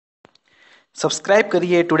Subscribe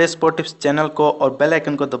करिए today sport tips channel को और बेल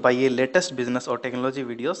आइकन को दबाइए लेटेस्ट बिजनेस और टेक्नोलॉजी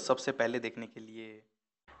वीडियोस सबसे पहले देखने के लिए।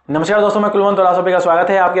 नमस्कार दोस्तों, मैं कुलवंत और आप सभी का स्वागत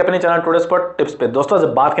है आपके अपने चैनल टुडे स्पॉट टिप्स पे। दोस्तों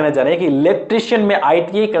जब बात करने जा रहे हैं कि इलेक्ट्रिशियन में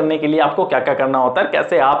आईटीआई करने के लिए आपको क्या क्या करना होता है,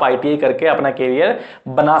 कैसे आप आईटीआई करके अपना करियर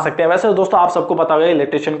बना सकते हैं। वैसे दोस्तों आप सबको पता होगा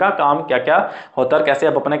इलेक्ट्रिशियन का काम क्या क्या होता है, कैसे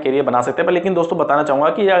आप अपना करियर बना सकते हैं। पर लेकिन दोस्तों बताना चाहूंगा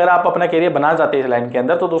कि अगर आप अपना करियर बना जाते हैं इस लाइन के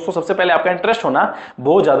अंदर, तो दोस्तों सबसे पहले आपका इंटरेस्ट होना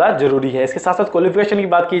बहुत ज्यादा जरूरी है। इसके साथ साथ क्वालिफिकेशन की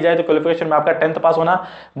बात की जाए तो क्वालिफिकेशन में आपका 10th पास होना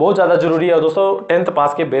बहुत ज्यादा जरूरी है। और दोस्तों 10th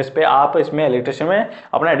पास के बेस पे आप इसमें इलेक्ट्रिशियन में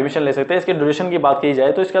अपना एडमिशन ले सकते हैं। इसके ड्यूरेशन की बात की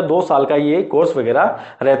जाए तो इसका 2 साल का ये कोर्स वगैरह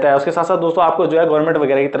रहता है। उसके साथ साथ दोस्तों आपको जो है गवर्नमेंट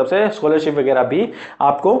वगैरह की तरफ से स्कॉलरशिप वगैरह भी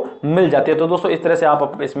आपको मिल जाती है। तो दोस्तों इस तरह से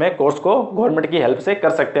आप इसमें कोर्स को गवर्नमेंट की हेल्प से कर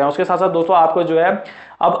सकते हैं। उसके साथ साथ दोस्तों आपको जो है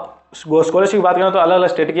अब स्कॉलरशिप की बात करें तो अलग अलग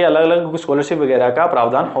स्टेट की अलग अलग स्कॉलरशिप वगैरह का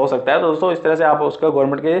प्रावधान हो सकता है। तो दोस्तों इस तरह से आप उसका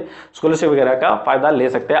गवर्नमेंट के स्कॉलरशिप वगैरह का फायदा ले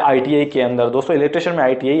सकते हैं आईटीआई के अंदर। दोस्तों इलेक्ट्रिशियन में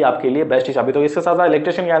आईटीआई आपके लिए बेस्ट ही साबित होगी। इसके साथ साथ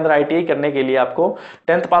इलेक्ट्रिशियन के अंदर आईटीआई करने के लिए आपको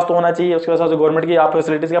 10th पास तो होना चाहिए। उसके साथ गवर्नमेंट की आप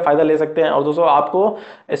फैसिलिटीज का फायदा ले सकते हैं। और दोस्तों आपको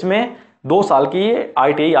इसमें 2 साल की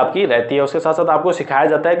आईटीआई आपकी रहती है। उसके साथ साथ आपको सिखाया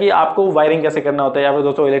जाता है कि आपको वायरिंग कैसे करना होता है, या फिर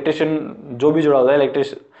दोस्तों इलेक्ट्रिशियन जो भी जुड़ा होता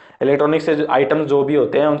है इलेक्ट्रॉनिक्स से आइटम्स जो भी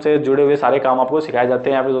होते हैं उनसे जुड़े हुए सारे काम आपको सिखाए जाते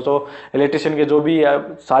हैं। या फिर दोस्तों इलेक्ट्रिशियन के जो भी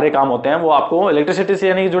सारे काम होते हैं वो आपको इलेक्ट्रिसिटी से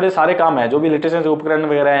यानी कि जुड़े सारे काम है, जो भी इलेक्ट्रिशियन से उपकरण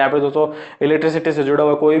वगैरह है, या फिर दोस्तों इलेक्ट्रिसिटी से जुड़ा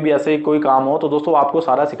हुआ कोई भी ऐसे कोई काम हो तो दोस्तों आपको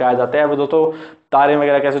सारा सिखाया जाता है। या फिर दोस्तों तारें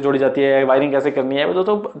वगैरह कैसे जोड़ी जाती है, वायरिंग कैसे करनी है,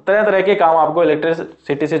 दोस्तों तरह तरह के काम आपको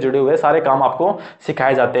इलेक्ट्रिसिटी से जुड़े हुए सारे काम आपको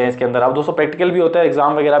सिखाए जाते हैं इसके अंदर। अब दोस्तों प्रैक्टिकल भी होता है,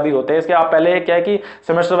 एग्जाम वगैरह भी होते हैं इसके। आप पहले क्या है कि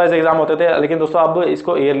सेमेस्टर वाइज एग्जाम होते थे, लेकिन दोस्तों अब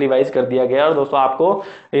इसको ईयरली वाइज कर दिया गया और दोस्तों आपको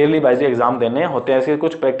ईयरली वाइज एग्जाम देने होते हैं। इसके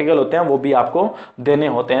कुछ प्रैक्टिकल होते हैं वो भी आपको देने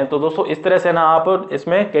होते हैं। तो दोस्तों इस तरह से ना आप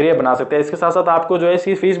इसमें करियर बना सकते हैं। इसके साथ साथ आपको जो है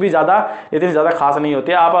इसकी फीस भी इतनी ज्यादा खास नहीं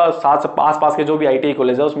होती है। आप आस पास के जो भी आईटीआई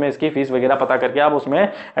कॉलेज है उसमें इसकी फीस वगैरह पता करके आप उसमें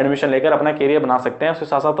एडमिशन लेकर अपना करियर बना सकते हैं। उसके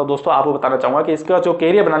साथ साथ दोस्तों आपको बताना चाहूंगा कि इसका जो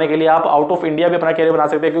करियर बनाने के लिए आप आउट ऑफ इंडिया भी अपना करियर बना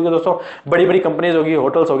सकते हैं। क्योंकि दोस्तों बड़ी बड़ी कंपनीज होगी,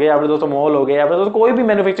 होटल्स हो गए, या फिर दोस्तों मॉल हो गए, या फिर दोस्तों कोई भी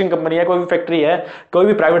मैन्युफैक्चरिंग कंपनी है, कोई भी फैक्ट्री है, कोई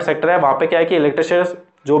भी प्राइवेट सेक्टर है, वहां पे क्या है कि इलेक्ट्रिशियन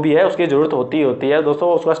जो भी है उसकी जरूरत होती है दोस्तों,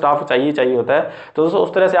 उसका स्टाफ चाहिए होता है। तो दोस्तों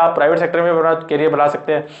उस तरह से आप प्राइवेट सेक्टर में अपना करियर बना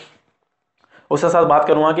सकते हैं। उसके साथ बात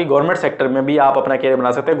करूंगा कि गवर्नमेंट सेक्टर में भी आप अपना करियर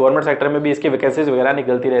बना सकते हैं। गवर्नमेंट सेक्टर में भी इसकी वैकेंसीज वगैरह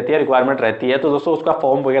निकलती रहती है, रिक्वायरमेंट रहती है। तो दोस्तों उसका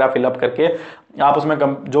फॉर्म वगैरह फिलअप करके आप उसमें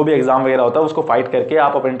जो भी एग्जाम वगैरह होता है उसको फाइट करके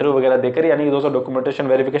आप इंटरव्यू वगैरह देकर यानी कि दोस्तों डॉक्यूमेंटेशन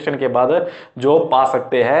वेरिफिकेशन के बाद जॉब पा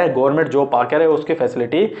सकते हैं। गवर्नमेंट जॉब पाकर उसकी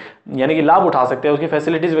फैसिलिटी यानी कि लाभ उठा सकते हैं, उसकी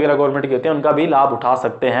फैसिलिटीज वगैरह गवर्नमेंट की होती है उनका भी लाभ उठा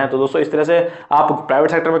सकते हैं। तो दोस्तों इस तरह से आप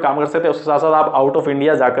प्राइवेट सेक्टर में काम कर सकते हैं। उसके साथ साथ आप आउट ऑफ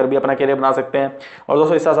इंडिया जाकर भी अपना करियर बना सकते हैं। और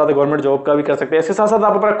दोस्तों इसके साथ साथ गवर्नमेंट जॉब का भी कर सकते हैं। इसके साथ साथ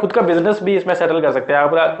आप अपना खुद का बिजनेस भी इसमें सेटल कर सकते हैं।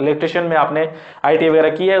 आप इलेक्ट्रिशियन में आपने आईटी वगैरह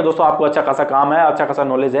की है दोस्तों, आपको अच्छा खासा काम है, अच्छा खासा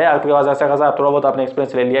नॉलेज है आपके पास, अच्छा खासा थोड़ा बहुत आपने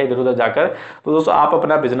एक्सपीरियंस ले लिया इधर उधर जाकर, तो दोस्तों आप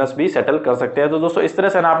अपना बिजनेस भी सेटल कर सकते हैं। तो दोस्तों इस तरह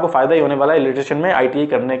से ना आपको फायदा ही होने वाला है इलेक्ट्रिशियन में आईटीआई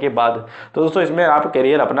करने के बाद। तो दोस्तों इसमें आप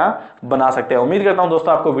करियर अपना बना सकते हैं। उम्मीद करता हूं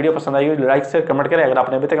दोस्तों आपको वीडियो पसंद आई होगी। लाइक शेयर कमेंट करें। अगर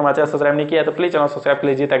आपने अभी तक हमारा चैनल सब्सक्राइब नहीं किया तो प्लीज चैनल सब्सक्राइब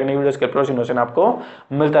कीजिए ताकि नई वीडियोस के नोटिफिकेशन आपको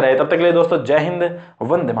मिलता रहे। तब तक के लिए दोस्तों जय हिंद,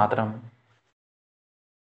 वंदे मातरम।